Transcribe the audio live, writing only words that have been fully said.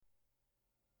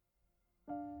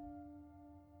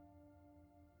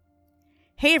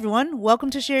Hey everyone, welcome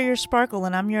to Share Your Sparkle,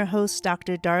 and I'm your host,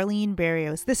 Dr. Darlene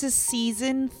Barrios. This is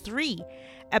Season 3,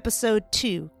 Episode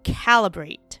 2,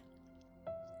 Calibrate.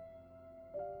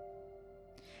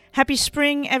 Happy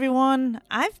spring, everyone.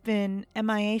 I've been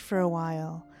MIA for a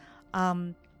while.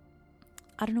 I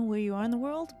don't know where you are in the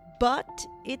world, but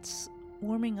it's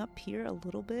warming up here a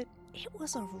little bit. It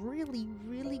was a really,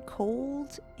 really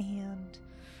cold and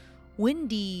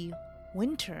windy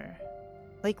winter.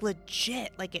 Like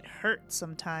legit, like it hurts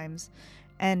sometimes.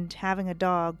 And having a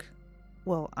dog,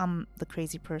 well, I'm the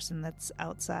crazy person that's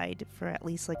outside for at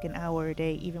least like an hour a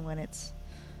day, even when it's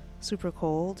super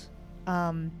cold.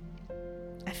 I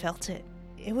felt it.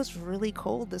 It was really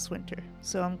cold this winter.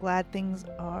 So I'm glad things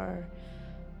are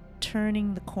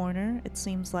turning the corner, it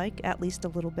seems like, at least a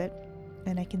little bit.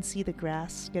 And I can see the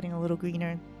grass getting a little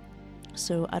greener.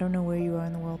 So I don't know where you are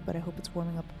in the world, but I hope it's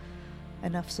warming up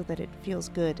enough so that it feels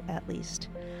good, at least.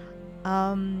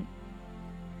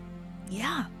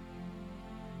 Yeah,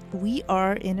 we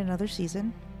are in another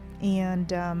season,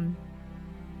 and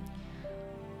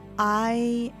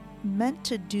I meant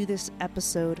to do this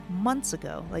episode months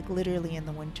ago, like literally in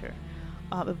the winter,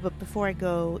 but before I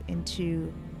go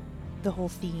into the whole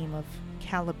theme of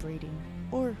calibrating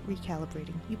or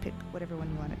recalibrating, you pick whatever one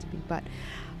you want it to be, but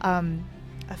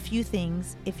a few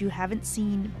things. If you haven't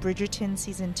seen Bridgerton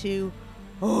Season 2,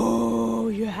 oh,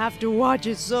 you have to watch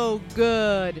it, so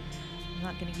good. I'm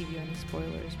not going to give you any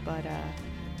spoilers, but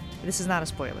this is not a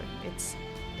spoiler.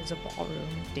 There's a ballroom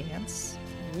dance.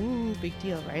 Ooh, big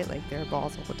deal, right? Like, there are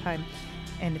balls all the time.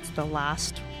 And it's the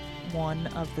last one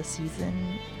of the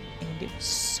season, and it was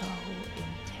so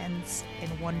intense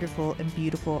and wonderful and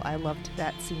beautiful. I loved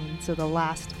that scene. So the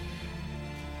last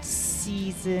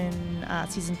season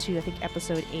 2, I think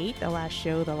episode 8, the last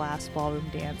show, the last ballroom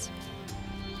dance.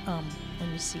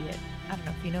 When you see it, I don't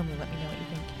know, if you know me, let me know what you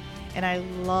think. And I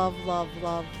love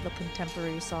the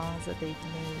contemporary songs that they've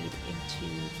made into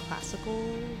classical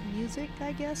music,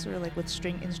 I guess, or like with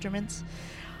string instruments.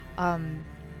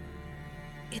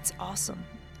 It's awesome.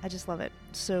 I just love it.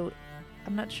 So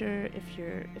I'm not sure if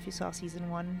you saw season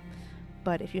 1,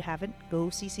 but if you haven't, go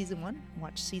see season 1,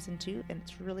 watch season 2, and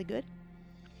it's really good.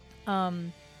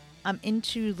 I'm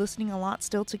into listening a lot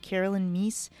still to Caroline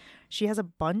Myss. She has a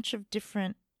bunch of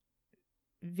different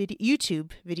YouTube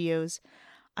videos.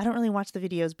 I don't really watch the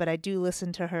videos, but I do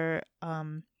listen to her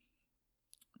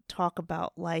talk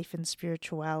about life and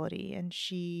spirituality. And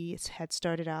she had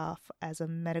started off as a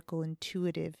medical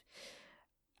intuitive,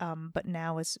 but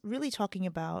now is really talking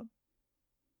about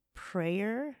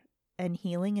prayer and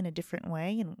healing in a different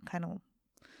way and kind of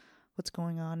what's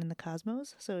going on in the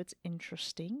cosmos. So it's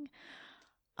interesting.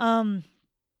 And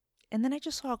then I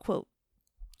just saw a quote,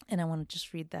 and I want to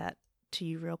just read that to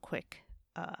you real quick.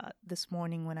 This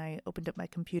morning when I opened up my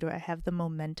computer, I have the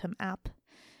Momentum app,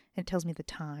 and it tells me the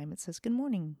time. It says, "Good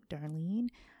morning, Darlene."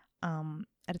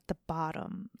 At the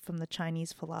bottom, from the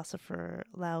Chinese philosopher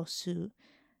Lao Tzu,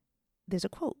 there's a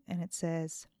quote, and it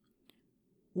says,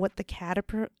 "What the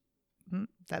caterpillar..."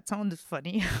 That sounded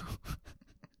funny.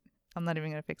 I'm not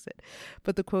even going to fix it.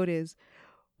 But the quote is,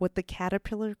 "What the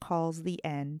caterpillar calls the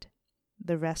end,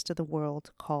 the rest of the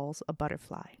world calls a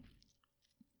butterfly."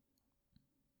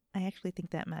 I actually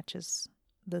think that matches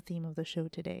the theme of the show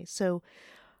today. So,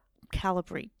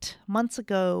 calibrate. Months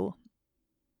ago,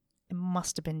 it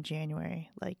must have been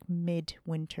January, like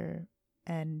mid-winter,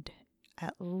 and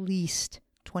at least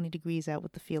 20 degrees out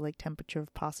with the feel-like temperature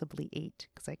of possibly 8.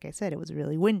 Because like I said, it was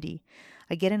really windy.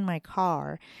 I get in my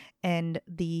car, and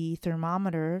the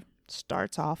thermometer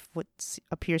starts off what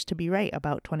appears to be right,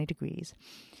 about 20 degrees.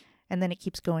 And then it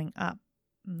keeps going up.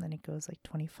 And then it goes like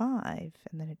 25,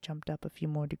 and then it jumped up a few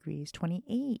more degrees,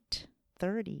 28,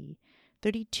 30,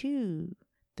 32,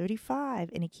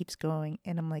 35, and it keeps going.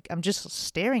 And I'm just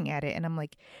staring at it, and I'm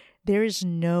like, there is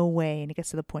no way. And it gets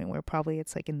to the point where probably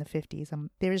it's like in the 50s.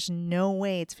 There's no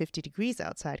way it's 50 degrees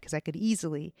outside, because I could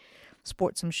easily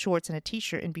sport some shorts and a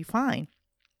t-shirt and be fine.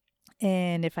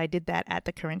 And if I did that at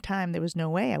the current time, there was no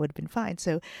way I would have been fine.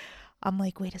 So I'm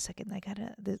like, wait a second, I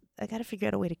gotta figure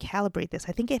out a way to calibrate this.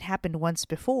 I think it happened once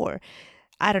before.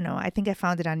 I don't know. I think I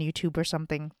found it on YouTube or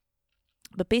something.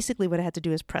 But basically what I had to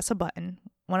do is press a button,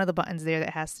 one of the buttons there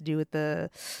that has to do with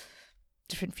the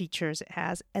different features it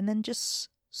has, and then just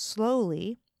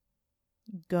slowly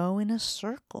go in a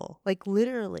circle, like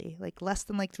literally, like less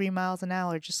than like 3 miles an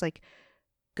hour, just like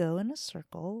go in a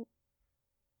circle.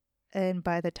 And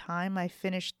by the time I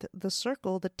finished the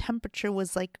circle, the temperature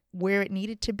was like where it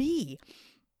needed to be.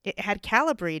 It had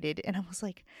calibrated, and I was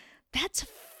like, that's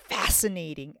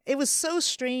fascinating. It was so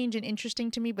strange and interesting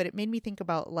to me, but it made me think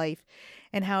about life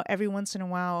and how every once in a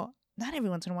while not every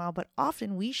once in a while, but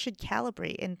often we should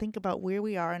calibrate and think about where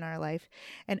we are in our life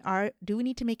and do we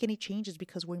need to make any changes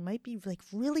because we might be like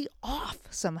really off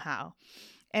somehow.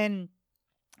 And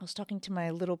I was talking to my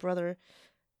little brother.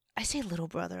 I say little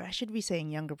brother. I should be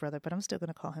saying younger brother, but I'm still going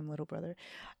to call him little brother.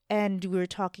 And we were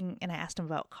talking, and I asked him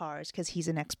about cars because he's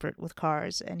an expert with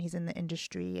cars and he's in the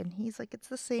industry. And he's like, it's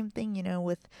the same thing,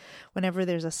 with whenever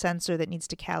there's a sensor that needs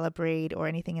to calibrate or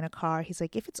anything in a car. He's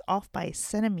like, if it's off by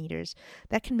centimeters,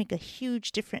 that can make a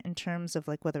huge difference in terms of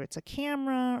like whether it's a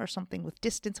camera or something with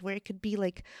distance, where it could be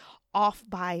like off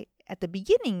by, at the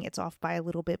beginning, it's off by a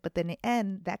little bit, but then at the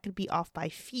end, that could be off by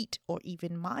feet or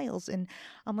even miles. And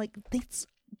I'm like,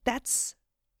 that's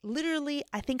literally,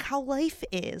 I think, how life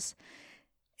is.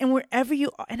 And wherever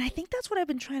you are, and I think that's what I've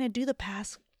been trying to do the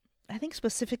past, I think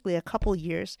specifically a couple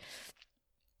years,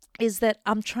 is that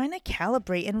I'm trying to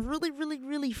calibrate and really, really,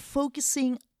 really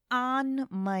focusing on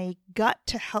my gut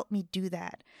to help me do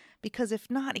that. Because if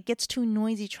not, it gets too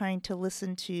noisy trying to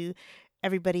listen to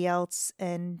everybody else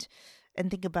and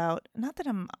think about, not that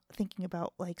I'm thinking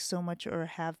about like so much or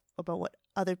have about what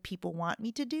other people want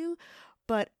me to do,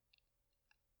 but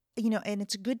and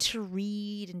it's good to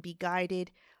read and be guided,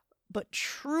 but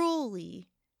truly,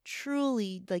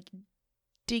 truly like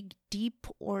dig deep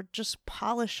or just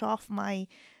polish off my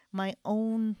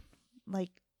own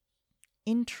like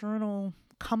internal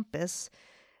compass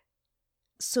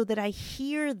so that I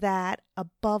hear that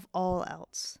above all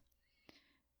else.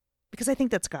 Because I think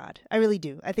that's God. I really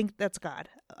do. I think that's God.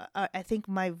 I think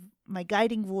my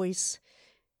guiding voice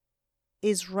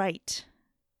is right.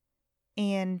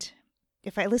 And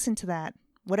if I listen to that,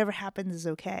 whatever happens is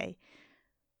okay.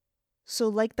 So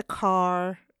like the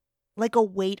car, like a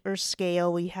weight or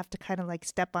scale where you have to kind of like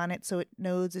step on it so it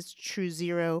knows it's true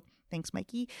zero. Thanks,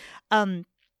 Mikey. I've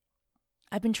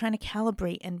been trying to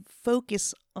calibrate and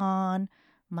focus on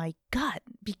my gut,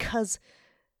 because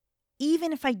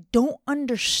even if I don't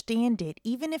understand it,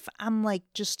 even if I'm like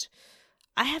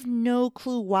I have no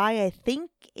clue why I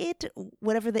think it,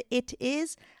 whatever the it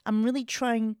is, I'm really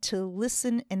trying to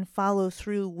listen and follow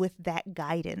through with that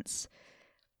guidance.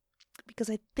 Because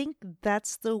I think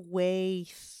that's the way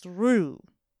through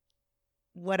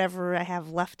whatever I have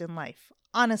left in life,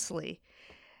 honestly.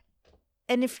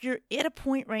 And if you're at a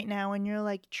point right now and you're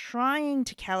like trying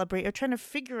to calibrate or trying to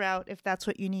figure out if that's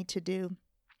what you need to do,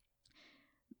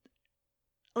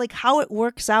 like how it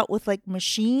works out with like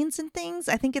machines and things,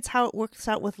 I think it's how it works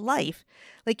out with life.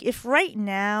 Like if right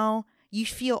now you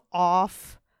feel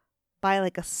off by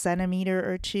like a centimeter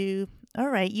or two, all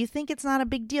right, you think it's not a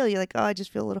big deal. You're like, oh, I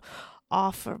just feel a little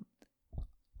off. Or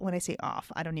when I say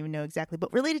off, I don't even know exactly,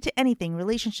 but related to anything,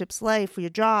 relationships, life, your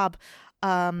job,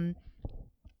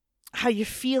 how you're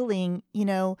feeling,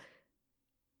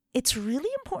 it's really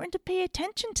important to pay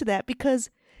attention to that, because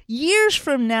years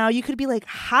from now, you could be like,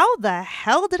 how the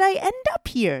hell did I end up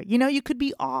here? You could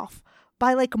be off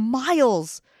by like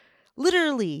miles,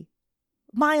 literally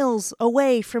miles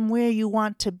away from where you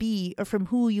want to be or from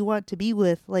who you want to be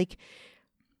with. Like,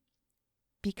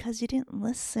 because you didn't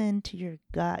listen to your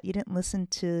gut. You didn't listen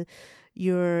to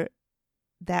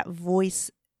that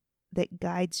voice that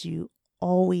guides you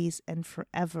always and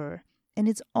forever. And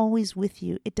it's always with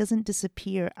you. It doesn't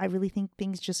disappear. I really think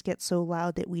things just get so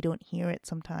loud that we don't hear it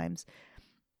sometimes.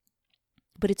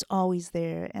 But it's always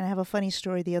there. And I have a funny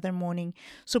story the other morning.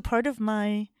 So part of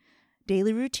my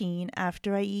daily routine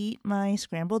after I eat my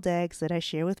scrambled eggs that I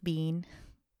share with Bean,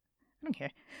 I don't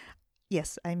care.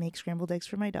 Yes, I make scrambled eggs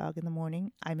for my dog in the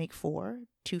morning. I make 4,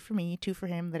 2 for me, 2 for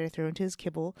him that I throw into his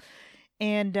kibble.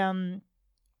 And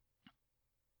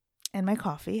my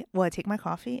coffee. Well, I take my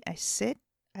coffee, I sit,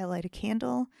 I light a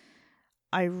candle,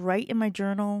 I write in my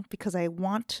journal, because I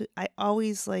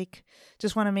always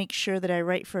just want to make sure that I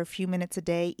write for a few minutes a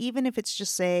day, even if it's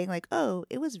just saying like, oh,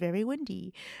 it was very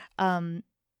windy.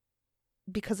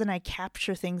 Because then I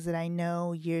capture things that I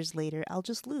know years later I'll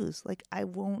just lose. Like I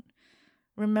won't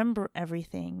remember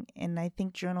everything. And I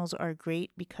think journals are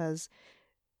great because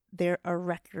they're a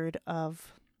record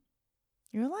of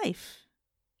your life.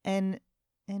 And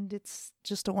it's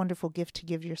just a wonderful gift to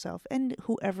give yourself and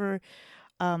whoever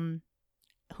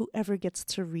gets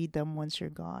to read them once you're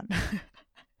gone.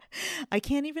 I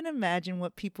can't even imagine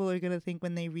what people are going to think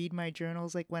when they read my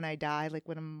journals, like when I die, like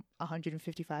when I'm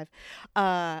 155.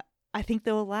 I think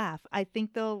they'll laugh. I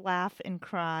think they'll laugh and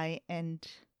cry and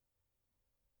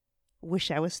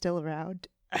wish I was still around.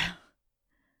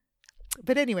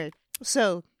 But anyway,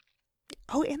 so,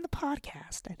 and the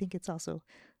podcast. I think it's also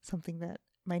something that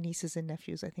my nieces and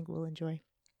nephews, I think, will enjoy.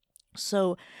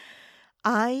 So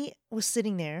I was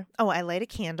sitting there. Oh, I light a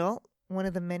candle one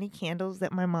of the many candles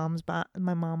that my mom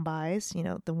buys,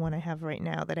 the one I have right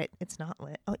now that it's not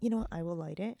lit. Oh, you know what? I will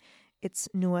light it. It's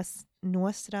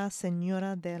Nuestra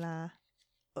Señora de la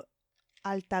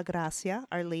Alta Gracia,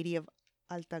 Our Lady of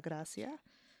Alta Gracia.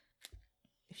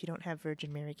 If you don't have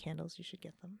Virgin Mary candles, you should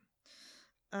get them.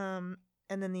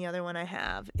 And then the other one I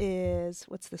have is,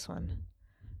 what's this one?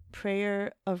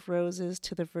 Prayer of Roses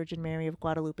to the Virgin Mary of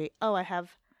Guadalupe. Oh, I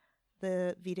have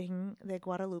the Virgen de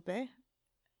Guadalupe.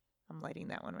 I'm lighting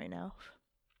that one right now.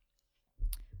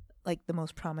 Like the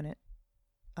most prominent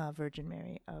Virgin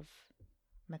Mary of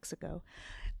Mexico.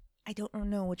 I don't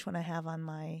know which one I have on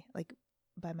by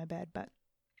my bed, but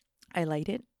I light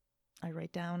it. I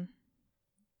write down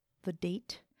the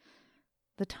date,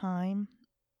 the time,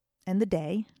 and the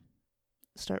day.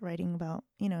 Start writing about,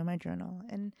 in my journal.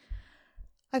 And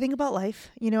I think about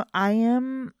life. I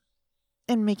am,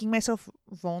 and making myself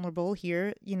vulnerable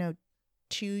here,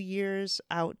 2 years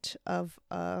out of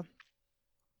a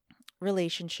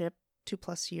relationship,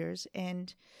 2+ years.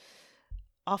 And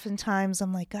oftentimes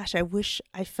I'm like, gosh, I wish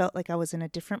I felt like I was in a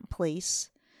different place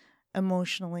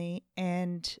emotionally.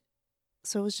 And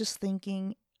so I was just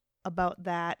thinking about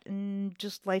that and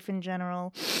just life in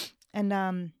general.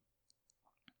 And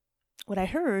what I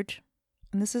heard,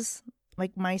 and this is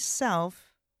like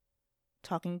myself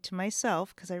talking to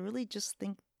myself, because I really just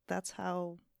think that's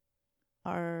how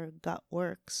our gut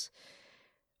works,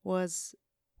 was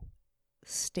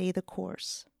stay the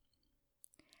course.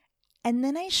 And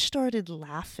then I started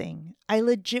laughing. I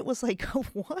legit was like,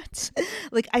 what?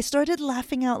 Like, I started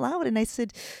laughing out loud and I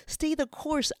said, stay the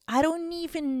course. I don't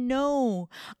even know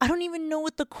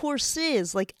what the course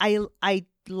is. Like, I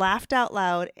laughed out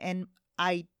loud and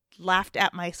I laughed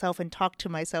at myself and talked to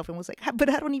myself and was like, but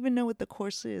I don't even know what the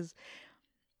course is.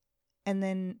 And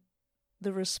then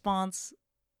the response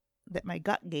that my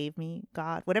gut gave me,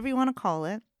 God, whatever you want to call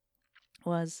it,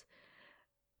 was,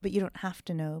 but you don't have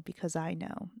to know because I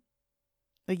know.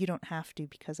 Or you don't have to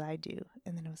because I do.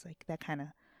 And then it was like, that kind of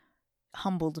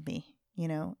humbled me,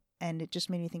 and it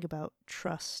just made me think about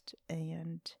trust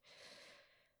and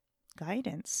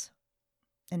guidance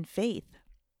and faith.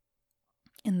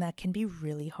 And that can be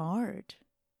really hard.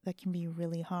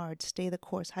 Stay the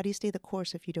course. How do you stay the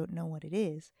course if you don't know what it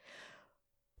is?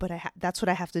 But that's what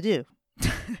I have to do.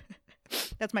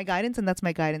 That's my guidance, and that's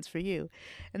my guidance for you.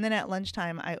 And then at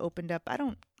lunchtime, I opened up.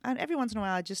 Every once in a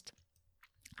while,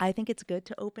 I think it's good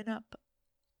to open up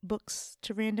books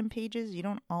to random pages. You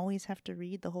don't always have to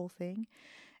read the whole thing,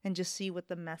 and just see what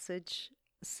the message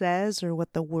says or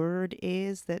what the word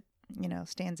is that,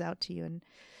 stands out to you. And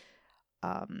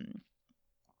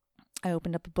I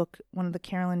opened up a book, one of the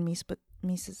Carolyn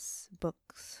Myss's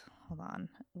books. Hold on.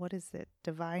 What is it?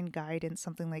 Divine Guidance,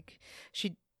 something like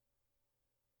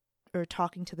or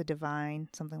Talking to the Divine,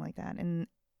 something like that. And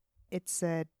it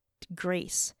said,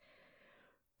 grace.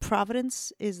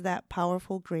 Providence is that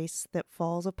powerful grace that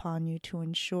falls upon you to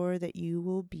ensure that you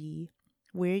will be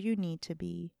where you need to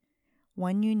be,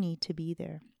 when you need to be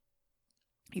there.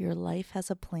 Your life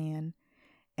has a plan,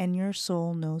 and your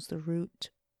soul knows the route.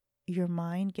 Your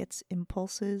mind gets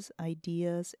impulses,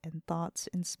 ideas, and thoughts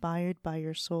inspired by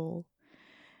your soul.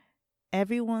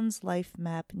 Everyone's life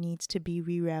map needs to be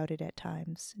rerouted at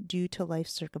times due to life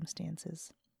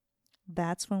circumstances.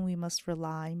 That's when we must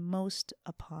rely most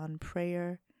upon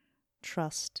prayer,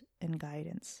 trust, and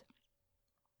guidance.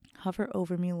 Hover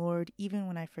over me, Lord, even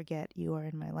when I forget you are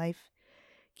in my life.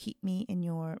 Keep me in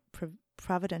your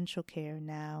providential care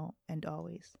now and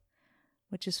always.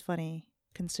 Which is funny,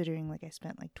 considering I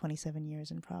spent 27 years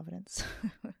in Providence.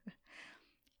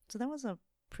 So that was a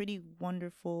pretty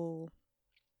wonderful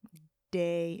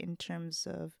day in terms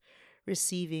of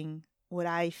receiving what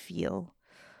I feel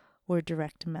were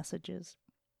direct messages.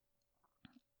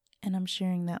 And I'm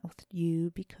sharing that with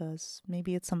you because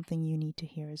maybe it's something you need to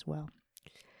hear as well.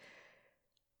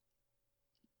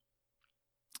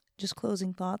 Just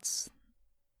closing thoughts.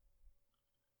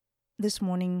 This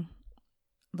morning,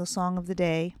 the song of the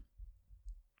day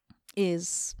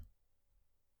is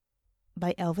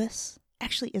by Elvis.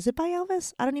 Actually, is it by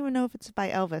Elvis? I don't even know if it's by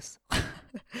Elvis.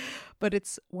 But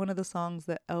it's one of the songs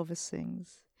that Elvis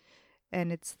sings.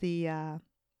 And it's the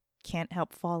Can't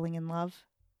Help Falling in Love.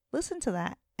 Listen to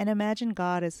that and imagine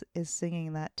God is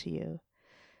singing that to you.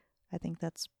 I think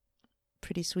that's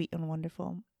pretty sweet and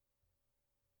wonderful.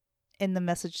 And the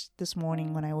message this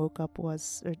morning when I woke up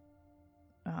was,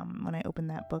 when I opened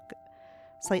that book,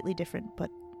 slightly different, but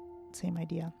same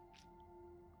idea.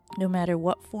 No matter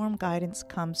what form guidance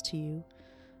comes to you,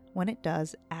 when it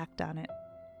does, act on it.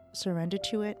 Surrender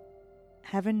to it.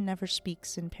 Heaven never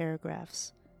speaks in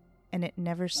paragraphs, and it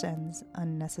never sends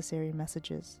unnecessary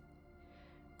messages.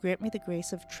 Grant me the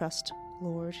grace of trust,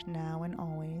 Lord, now and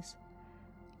always.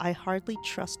 I hardly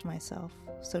trust myself,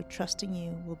 so trusting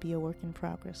you will be a work in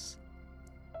progress.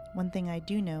 One thing I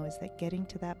do know is that getting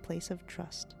to that place of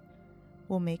trust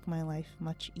will make my life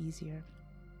much easier.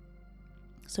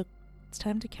 So it's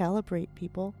time to calibrate,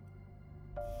 people.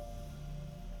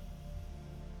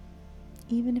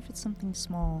 Even if it's something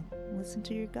small, listen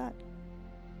to your gut.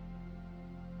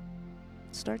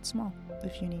 Start small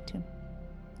if you need to,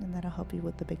 and that'll help you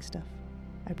with the big stuff.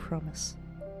 I promise.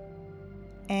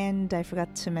 And I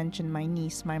forgot to mention my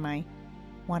niece, Mai,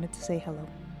 wanted to say hello.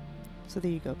 So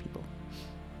there you go, people.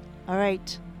 All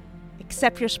right.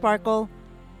 Accept your sparkle,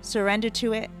 surrender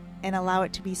to it, and allow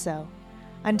it to be so.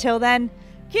 Until then,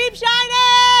 keep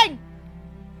shining!